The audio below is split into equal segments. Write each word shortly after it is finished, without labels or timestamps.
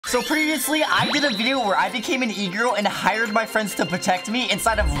So previously, I did a video where I became an e-girl and hired my friends to protect me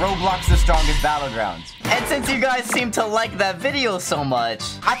inside of Roblox The Strongest Battlegrounds. And since you guys seem to like that video so much,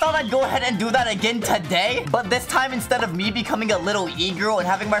 I thought I'd go ahead and do that again today. But this time, instead of me becoming a little e-girl and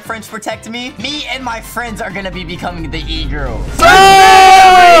having my friends protect me and my friends are gonna be becoming the e-girls.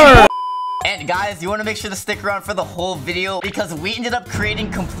 And guys, you want to make sure to stick around for the whole video because we ended up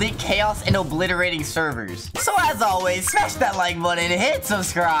creating complete chaos and obliterating servers. So as always, smash that like button, hit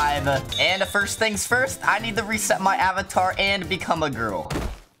subscribe. And first things first, I need to reset my avatar and become a girl.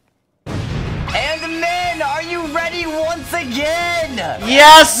 And men, are you ready once again?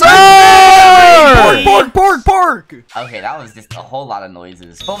 Yes, sir! Pork, pork, pork! Okay, that was just a whole lot of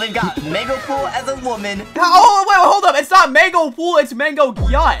noises. But we've got Megapool as a woman. Oh, wait, hold up. It's not Mango Pool, it's Mango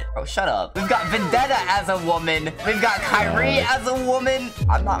Yacht. Oh, shut up. We've got Vendetta as a woman. We've got Kyrie as a woman.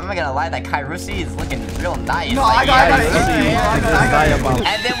 I'm not gonna lie, that Kyrusi is looking real nice. No, I got it.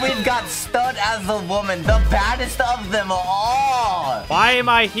 And then we've got Stud as a woman, the baddest of them all. Why am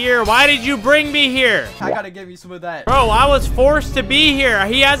I here? Why did you bring me here? I gotta give you some of that. Bro, I was forced to be here.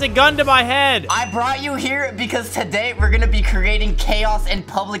 He has a gun to my head. I brought you here because today we're gonna be creating chaos in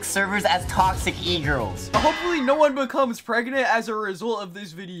public servers as toxic e-girls. Hopefully no one becomes pregnant as a result of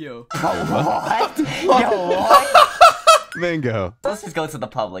this video. What? Yo, what? Mango. Let's just go to the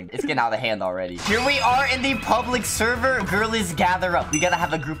public. It's getting out of hand already. Here we are in the public server. Girlies, gather up. We gotta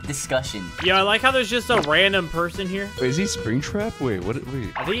have a group discussion. Yeah, I like how there's just a random person here. Wait, is he Springtrap? Wait, what?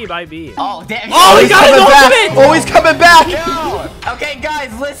 Wait. I think he might be. Oh, damn. Oh, he got his back. ultimate! Oh, he's coming back. Yo. Okay,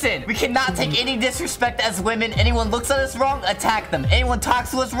 guys, listen. We cannot take any disrespect as women. Anyone looks at us wrong, attack them. Anyone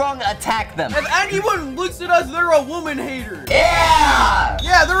talks to us wrong, attack them. If anyone looks at us, they're a woman hater. Yeah!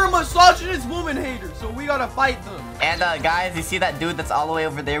 Yeah, they're a misogynist woman hater, so we gotta fight them. And, guys, you see that dude that's all the way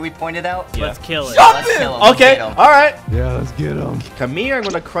over there we pointed out? Yeah. Let's kill it. Jump Let's kill him. Okay, Let's all right. Yeah, let's get him. Come here, I'm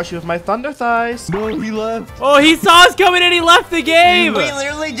gonna crush you with my thunder thighs. No, he left. Oh, he saw us coming and he left the game. We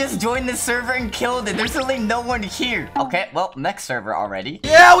literally just joined the server and killed it. There's literally no one here. Okay, well, next server already.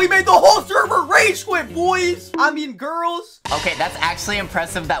 Yeah, we made the whole server rage quit, boys. I mean, girls. Okay, that's actually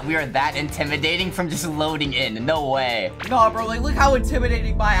impressive that we are that intimidating from just loading in. No way. Nah, bro, like, look how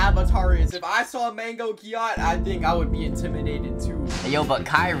intimidating my avatar is. If I saw Mango Yacht, I think I would be intimidated too. Hey, yo, but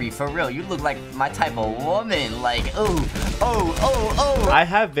Kyrie, for real, you look like my type of woman. Like, oh. I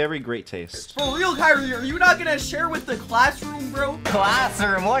have very great taste. For real, Kyrie, are you not gonna share with the classroom, bro?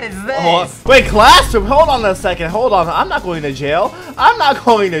 Classroom, what is this? Oh, wait, classroom? Hold on a second. Hold on. I'm not going to jail. I'm not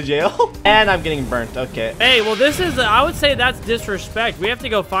going to jail. And I'm getting burnt. Okay. Hey, well, this is, I would say that's disrespect. We have to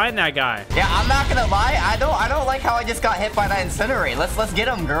go find that guy. Yeah, I'm not gonna lie. I don't like how I just got hit by that incinerate. Let's get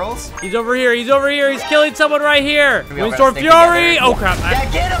him, girls. He's over here. He's over here. He's killing someone right here. We all Windstorm gotta stick Fury. together. Oh, crap.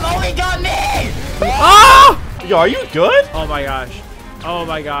 Yeah, get him. Oh, he got me. Ah! Yo, are you good? Oh, my gosh. Oh,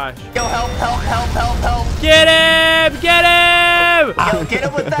 my gosh. Yo, help. Get him! Get him! Yo, get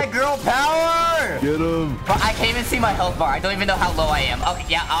him with that girl power. Get him. But I can't even see my health bar. I don't even know how low I am. Okay,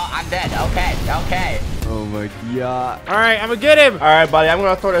 yeah, I'm dead. Okay. Oh my god. All right, I'm gonna get him. All right, buddy, I'm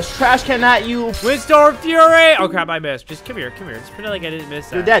gonna throw this trash can at you. Windstorm Fury. Oh, crap, I missed. Just come here. Just pretend like I didn't miss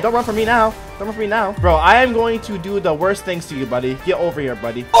that. You're dead. Don't run from me now. Bro, I am going to do the worst things to you, buddy. Get over here,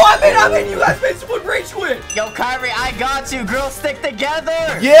 buddy. Oh, I'm in. You guys made someone rage quit. Yo, Kyrie, I got you. Girls, stick together.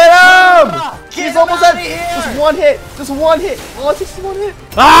 Get him! Get He's him almost outta at here. just one hit. Oh, it's just one hit.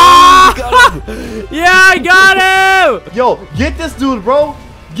 Ah! Yeah, I got him! Yo, get this dude, bro.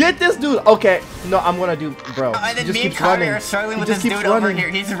 Get this dude. Okay. No, I'm gonna do, bro. And then He just me and keeps Kyrie running. are struggling He with just this keeps dude over running. here.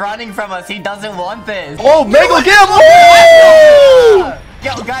 He's running from us. He doesn't want this. Oh, Mango, get him! Oh!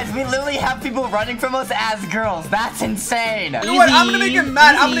 Yo, guys, we literally have people running from us as girls. That's insane. You know what? I'm gonna make him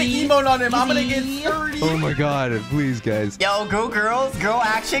mad. I'm gonna emote on him. I'm gonna get 30. Oh my god, please, guys. Yo, go girls. Girl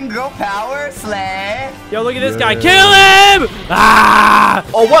action. Girl power. Slay. Yo, look at this guy. Kill him! Ah!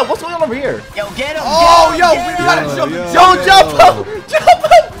 Oh, what? What's going on over here? Yo, get him. Oh, get him, yo, get we him. gotta jump. Yo, jump him! Jump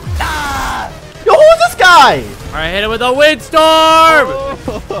him! Ah! Yo, who's this guy? All right, hit him with a windstorm!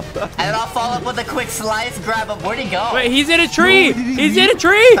 And then I'll follow up with a quick slice. Grab him. Where'd he go? Wait, he's in a tree! He's in a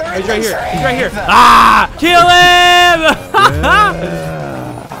tree! He's right here. tree. He's right here. Ah! Kill him!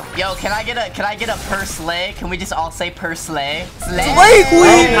 Yo, can I get a per slay? Can we just all say per slay? Slay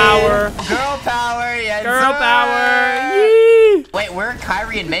queen! Girl power. Girl power, yes. Girl sir. power. Yee! Wait, where are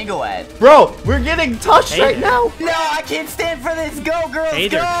Kyrie and Mango at? Bro, we're getting touched Hey. right now. No, I can't stand for this. Go, girls, Hey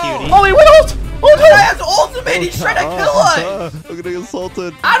go. there, cutie. Oh, he went ult! Oh, This guy no! has ultimate. He's trying to kill us. I'm gonna get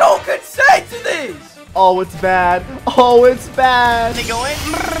assaulted. I don't consent to this. Oh, it's bad. Oh, it's bad. They go in.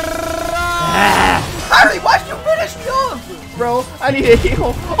 Kyrie, why'd you finish me off? Bro, I need a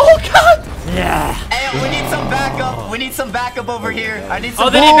heal. Oh, God! Yeah. Hey, we need some backup. We need some backup over here. I need some. Oh,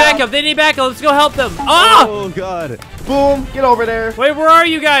 they need backup. They need backup. Let's go help them. Oh! Oh god. Boom. Get over there. Wait, where are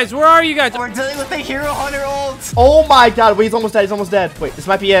you guys? Where are you guys? We're dealing with the hero hunter ult. Oh my god. Wait, he's almost dead. He's almost dead. Wait, this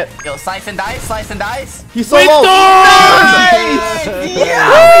might be it. Yo, slice and dice, slice and dice. He's so Wait, low. Nice! Yeah,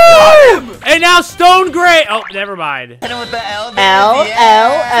 we got him! And now Stone Gray. Oh, never mind. hit him with the L. L,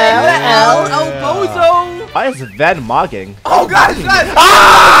 Yeah. L, L, El Bozo! Why is Ven mogging? Oh god, it's bad!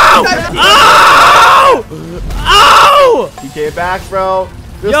 Ow! Ow! He came back, bro.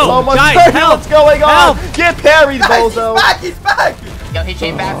 There's Yo, so much guys, parry. help! What's going on? Help! Get parried, bozo! He's back! Yo, he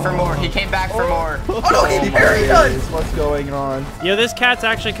came back for more. He came back for more. Oh no, he parried us! What's going on? Yo, this cat's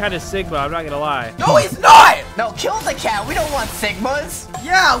actually kind of Sigma, I'm not gonna lie. No, he's not! No, kill the cat. We don't want Sigmas.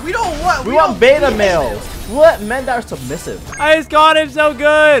 Yeah, we don't want. We want beta males. What? Men that are submissive. I just got him so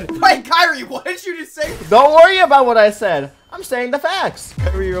good! Wait, Kyrie, what did you just say? Don't worry about what I said. I'm saying the facts.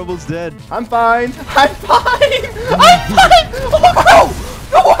 Harry, you're almost dead. I'm fine. I'm fine. I'm fine. Oh,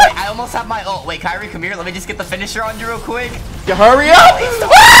 no. Wait, I almost have my ult. Wait, Kyrie, come here. Let me just get the finisher on you real quick. You hurry up.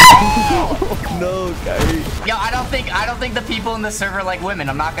 No, Kyrie. Yo, I don't think the people in the server like women.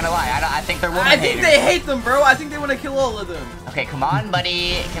 I'm not gonna lie. I think they're women I think haters. they hate them, bro. I think they want to kill all of them. Okay, come on,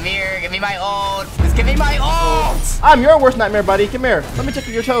 buddy. Come here. Give me my ult. Just give me my ult. I'm your worst nightmare, buddy. Come here. Let me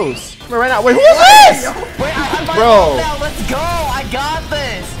tickle your toes. Come here right now. Wait, who is this? Wait, I have my Bro. ult now. Let's go. I got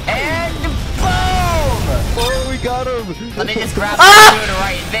this. And boom. Oh, we got him. Let me just grab this dude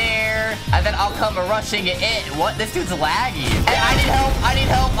right there. And then I'll come rushing it in. What? This dude's laggy. Hey, I need help. I need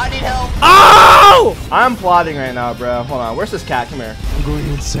help. I need help. Oh! I'm plotting right now, bro. Hold on. Where's this cat? Come here. I'm going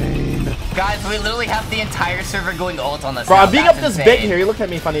insane. Guys, we literally have the entire server going ult on us. Bro, now. I'm being up That's this insane. big here. You look at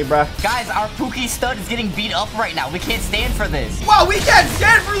me funny, bro. Guys, our Pookie stud is getting beat up right now. We can't stand for this. Wow, we can't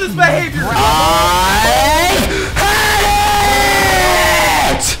stand for this behavior.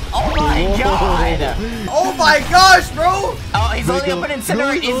 Oh my god. Oh my gosh, bro. Oh, he's holding up an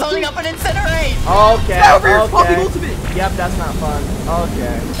incinerate. He's holding up an incinerate. Okay. Get over here, popping Okay. ultimate. Yep, that's not fun.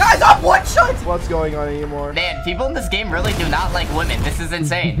 Okay. Guys, I'm one shot. What's going on anymore? Man, people in this game really do not like women. This is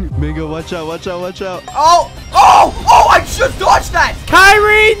insane. Mingo, watch out, watch out, watch out. Oh, I just dodged that.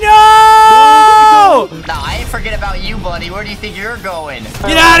 Kyrie, no! Nah, I ain't forget about you, buddy. Where do you think you're going?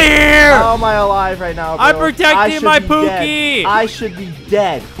 Get out of here! How am I alive right now, bro? I'm protecting I should my be Pookie. dead. I should be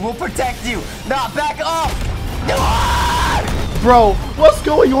dead. We'll protect you. Nah, back up. No. Bro, what's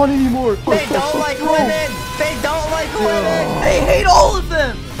going on anymore? They don't like women. They don't like women. They hate all of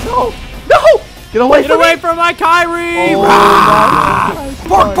them. No! No! Get away Get from away me! from my Kyrie! Oh my God.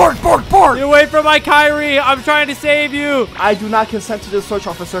 Bark. Get away from my Kyrie! I'm trying to save you! I do not consent to this search,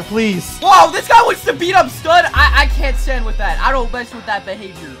 officer, please. Whoa, this guy wants to beat up Stud. I can't stand with that. I don't mess with that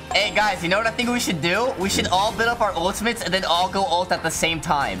behavior. Hey, guys, you know what I think we should do? We should all build up our ultimates and then all go ult at the same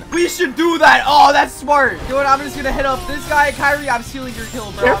time. We should do that. Oh, that's smart. You know what? I'm just gonna hit up this guy, Kyrie. I'm stealing your kill,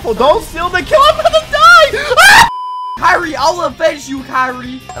 bro. Careful, don't steal the kill. I'm gonna die! Ah! Kyrie, I'll avenge you,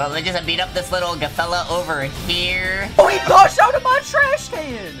 Kyrie. Let me just beat up this little fella over here. Oh, he dodged out of my trash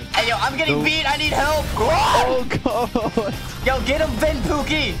can. Hey, yo, I'm getting beat. I need help. Oh god. Yo, get him, Vin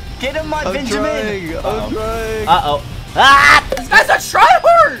Pookie. Get him, my I'm Benjamin. trying. I'm trying. Uh-oh. Ah! This guy's a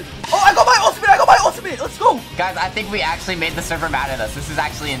tryhard. Oh, I got my ultimate. Let's go. Guys, I think we actually made the server mad at us. This is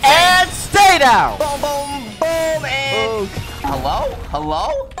actually insane. And stay down! Boom, boom, boom, and... Oh, Hello?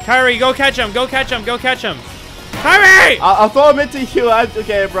 Hello? Kyrie, go catch him! Go catch him! Go catch him! Kyrie! I'll throw him into you.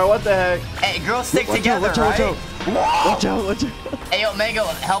 Okay, bro, what the heck? Hey, girls stick watch together, out, watch out, right? watch out. Watch out. Hey, yo, Mango,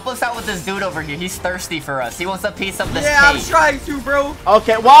 help us out with this dude over here. He's thirsty for us. He wants a piece of this Yeah, I'm cake. trying to, bro.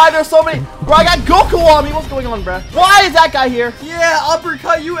 Okay, why there's so many? Bro, I got Goku on me. What's going on, bro? Why is that guy here? Yeah,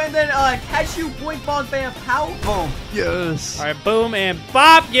 uppercut you and then catch you, boink, bong, bam, pow. Boom. Yes. Alright, boom and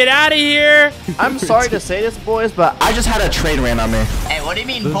bop! Get out of here! I'm sorry to say this, boys, but I just had a train ran on me. Hey, what do you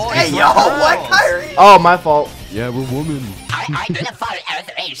mean, boys? Hey, We're yo, what, girls. Kyrie? Oh, my fault. Yeah, we're women. I identified it as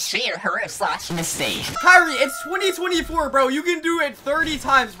a sheer /mistake. Kyrie, it's 2024, bro. You can do it 30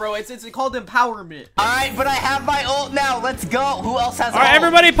 times, bro. It's called empowerment. Alright, but I have my ult now. Let's go. Who else has Alright, ult?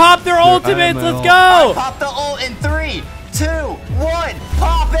 everybody pop their ultimates! my Let's ult. go! Pop the ult in 3, 2, 1.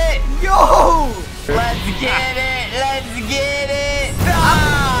 Pop it. Yo! Let's get it. Let's get it.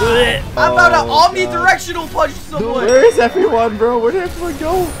 Ah! I'm about to omnidirectional punch someone. Where is everyone, bro? Where did everyone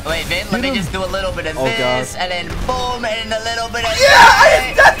go? Wait, Vin, let me just do a little bit of Oh, this, God. and then boom, and a little bit of Yeah, I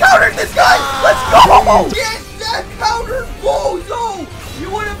just death countered this guy. Let's go. Get death countered, bozo.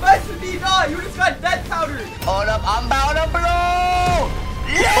 You would have messed with me, nah. You just got death countered. Hold up, I'm about to blow.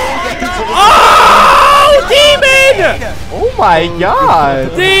 Oh! Demon! Oh my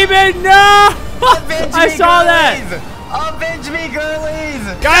God. Demon, no! Avenge I me, saw girlies. that! Avenge me, girlies.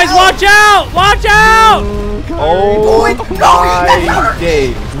 Guys, watch out! Watch out! Oh my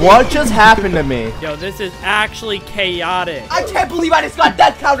days. What just happened to me? Yo, this is actually chaotic. I can't believe I just got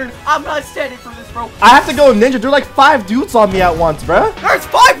death countered. I'm not standing for this, bro. I have to go ninja. There are like 5 dudes on me at once, bruh. There's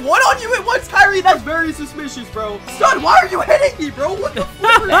 5-1 on you at once, Kyrie. That's very suspicious, bro. Son, why are you hitting me, bro? What the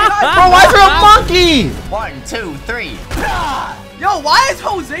fuck? Bro, why is there a monkey? 1, 2, 3. Yo, why is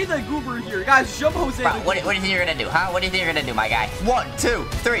Jose the goober here? Guys, jump Jose. Bro, what do you think you're gonna do, huh? What do you think you're gonna do, my guy? 1, 2,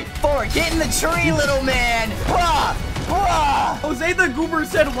 3, 4. Get in the tree, little man. Bruh. Bruh. Jose the goober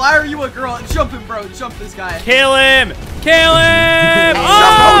said, why are you a girl? Jump him, bro. Jump this guy. Kill him! Kill him! Jump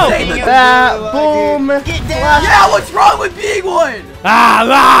Oh! Jose the That boom. Get down. Yeah, what's wrong with being one?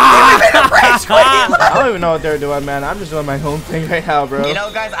 Ah! Made a break screen. I don't even know what they're doing, man. I'm just doing my own thing right now, bro. You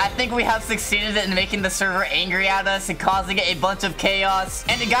know, guys, I think we have succeeded in making the server angry at us and causing a bunch of chaos.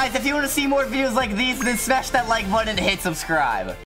 And guys, if you want to see more videos like these, then smash that like button and hit subscribe.